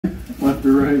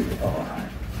left or right.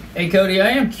 Hey, Cody, I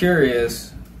am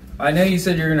curious. I know you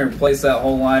said you're going to replace that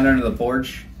whole line under the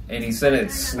porch, and you said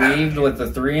it's sleeved with the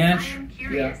 3-inch.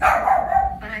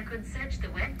 Yeah. But I could search the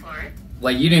web for it.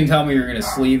 Like, you didn't tell me you were going to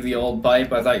sleeve the old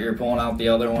pipe. I thought you were pulling out the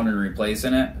other one and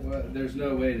replacing it. Well, there's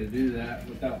no way to do that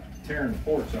without tearing the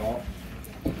porch off.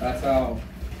 That's how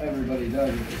everybody does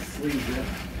it. It sleeves it.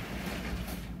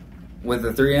 With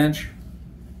the 3-inch?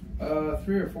 3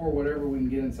 or 4, whatever we can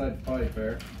get inside the pipe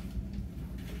there.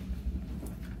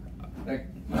 That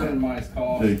minimize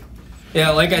cost. Hey.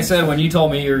 Yeah, like I said, when you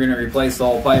told me you were going to replace the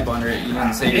whole pipe under it, you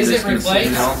didn't say Is you're it just gonna sleeve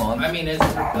replaced? the old one. I mean, is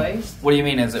it replaced? What do you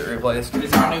mean, is it replaced?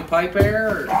 Is there a new pipe there,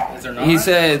 or is there not? He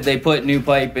said they put new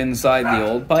pipe inside the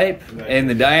old pipe, and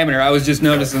the diameter, I was just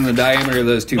noticing the diameter of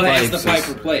those two But pipes. is the pipe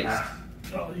replaced?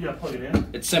 Oh, you gotta plug it in.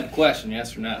 It's a simple question,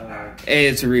 yes or no.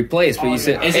 It's replaced, but you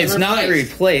said Is it it's not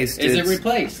replaced. Is it it's-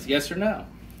 replaced, yes or no?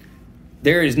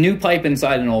 There is new pipe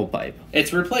inside an old pipe.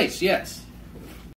 It's replaced, yes.